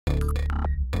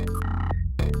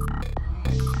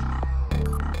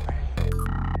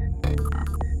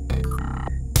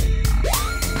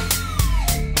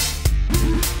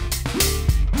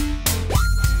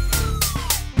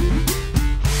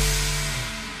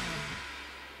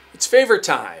It's favor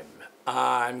time.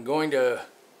 I'm going to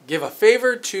give a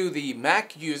favor to the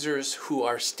Mac users who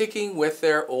are sticking with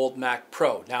their old Mac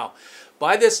Pro. Now,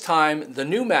 by this time, the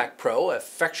new Mac Pro,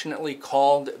 affectionately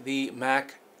called the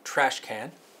Mac trash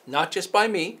can, not just by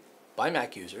me, by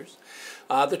Mac users,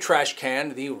 the trash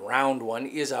can, the round one,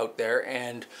 is out there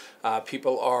and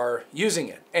people are using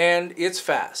it. And it's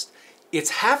fast.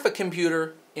 It's half a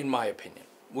computer, in my opinion.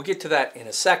 We'll get to that in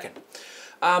a second.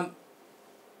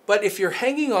 But if you're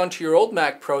hanging on to your old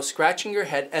Mac Pro, scratching your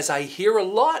head, as I hear a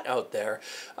lot out there,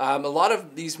 a lot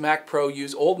of these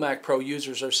old Mac Pro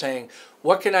users are saying,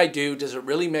 what can I do? Does it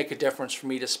really make a difference for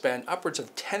me to spend upwards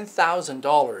of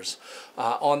 $10,000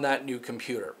 on that new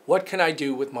computer? What can I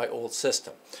do with my old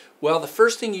system? Well, the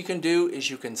first thing you can do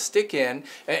is you can stick in,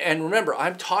 and remember,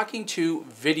 I'm talking to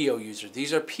video users.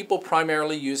 These are people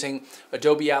primarily using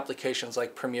Adobe applications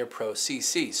like Premiere Pro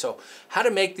CC. So how to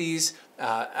make these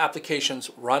applications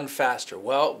run faster?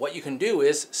 Well, what you can do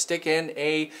is stick in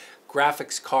a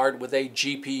graphics card with a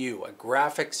GPU, a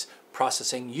graphics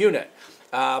processing unit.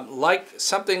 Like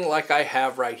something like I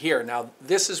have right here. Now,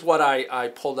 this is what I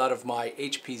pulled out of my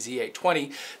HP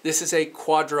Z820. This is a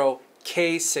Quadro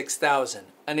K6000.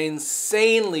 An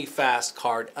insanely fast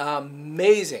card,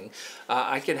 amazing.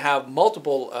 I can have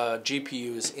multiple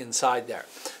GPUs inside there.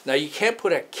 Now you can't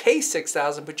put a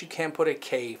K6000, but you can put a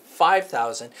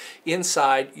K5000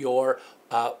 inside your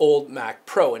old Mac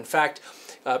Pro. In fact,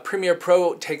 Premiere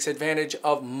Pro takes advantage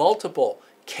of multiple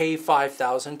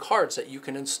K5000 cards that you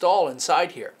can install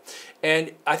inside here.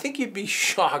 And I think you'd be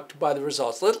shocked by the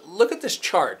results. Look at this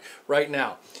chart right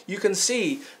now. You can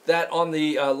see that on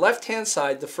the left-hand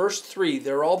side, the first three,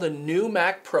 they're all the new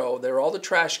Mac Pro. They're all the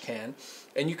trash can.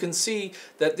 And you can see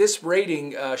that this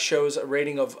rating shows a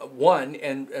rating of 1.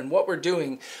 And what we're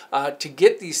doing to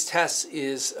get these tests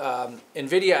is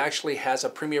NVIDIA actually has a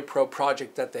Premiere Pro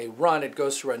project that they run. It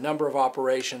goes through a number of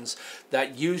operations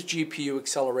that use GPU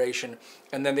acceleration,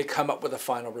 and then they come up with a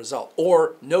final result.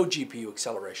 Or no GPU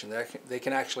acceleration. They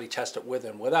can actually test it with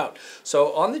and without.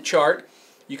 So on the chart,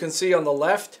 you can see on the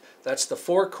left, that's the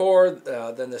 4-core,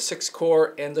 then the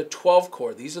 6-core, and the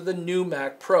 12-core. These are the new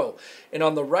Mac Pro. And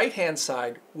on the right-hand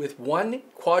side, with one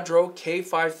Quadro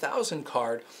K5000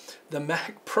 card, the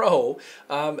Mac Pro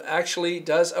actually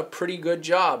does a pretty good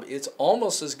job. It's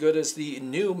almost as good as the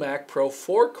new Mac Pro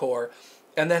 4-core.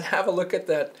 And then have a look at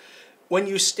that. When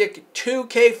you stick two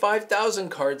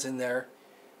K5000 cards in there,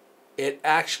 it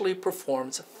actually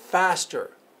performs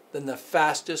faster than the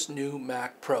fastest new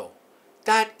Mac Pro.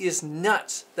 That is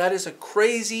nuts. That is a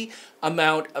crazy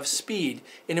amount of speed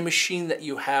in a machine that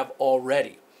you have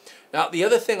already. Now, the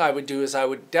other thing I would do is I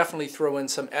would definitely throw in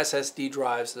some SSD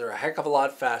drives. They're a heck of a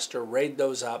lot faster. RAID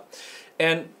those up.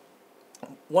 And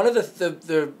one of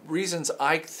the reasons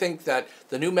I think that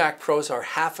the new Mac Pros are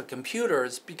half a computer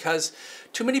is because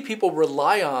too many people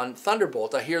rely on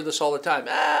Thunderbolt. I hear this all the time.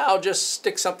 I'll just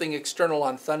stick something external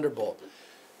on Thunderbolt.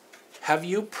 Have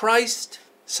you priced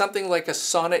something like a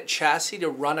Sonnet chassis to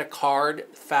run a card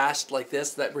fast like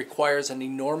this that requires an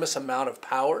enormous amount of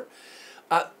power?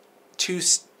 To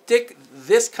stick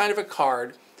this kind of a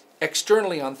card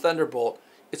externally on Thunderbolt,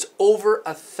 it's over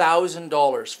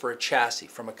 $1,000 for a chassis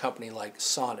from a company like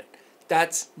Sonnet.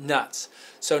 That's nuts.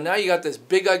 So now you got this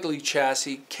big ugly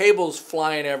chassis, cables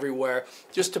flying everywhere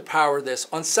just to power this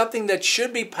on something that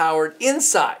should be powered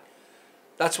inside.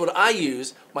 That's what I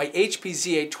use. My HP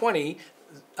Z820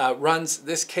 runs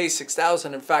this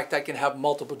K6000. In fact, I can have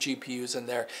multiple GPUs in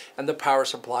there, and the power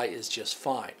supply is just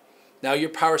fine. Now,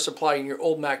 your power supply in your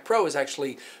old Mac Pro is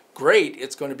actually great.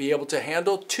 It's going to be able to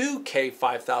handle two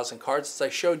K5000 cards, as I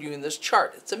showed you in this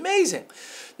chart. It's amazing.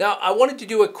 Now, I wanted to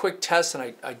do a quick test,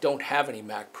 and I don't have any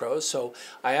Mac Pros, so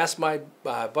I asked my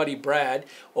buddy Brad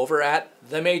over at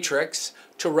The Matrix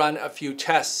to run a few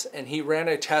tests, and he ran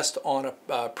a test on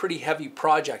a pretty heavy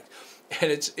project, and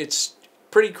it's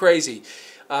pretty crazy.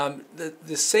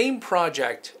 The same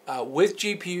project with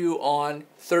GPU on,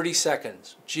 30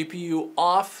 seconds. GPU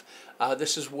off,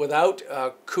 this is without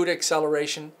CUDA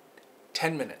acceleration,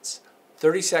 10 minutes.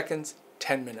 30 seconds,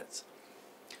 10 minutes.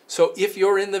 So if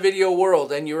you're in the video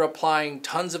world and you're applying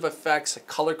tons of effects,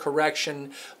 color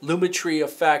correction, lumetri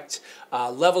effect,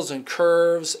 levels and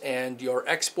curves, and you're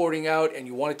exporting out and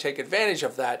you want to take advantage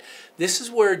of that, this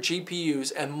is where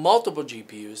GPUs and multiple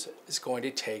GPUs is going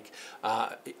to take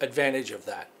advantage of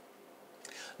that.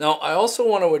 Now, I also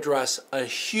want to address a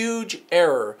huge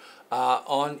error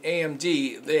on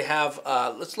AMD. They have,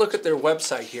 let's look at their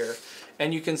website here,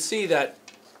 and you can see that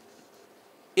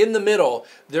in the middle,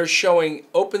 they're showing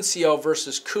OpenCL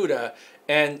versus CUDA,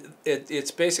 and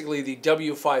it's basically the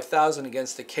W5000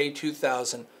 against the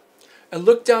K2000. And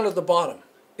look down at the bottom.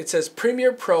 It says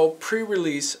Premiere Pro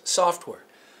pre-release software.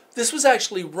 This was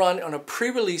actually run on a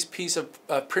pre-release piece of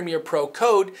Premiere Pro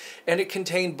code, and it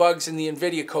contained bugs in the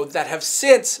NVIDIA code that have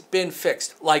since been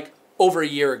fixed, like over a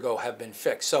year ago have been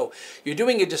fixed. So you're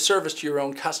doing a disservice to your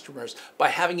own customers by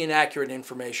having inaccurate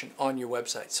information on your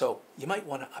website. So you might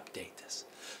want to update this.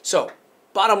 So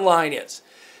bottom line is,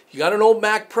 you got an old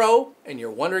Mac Pro and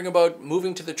you're wondering about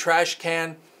moving to the trash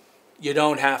can, you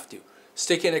don't have to.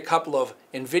 Stick in a couple of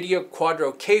NVIDIA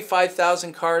Quadro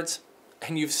K5000 cards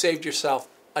and you've saved yourself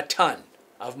a ton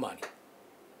of money.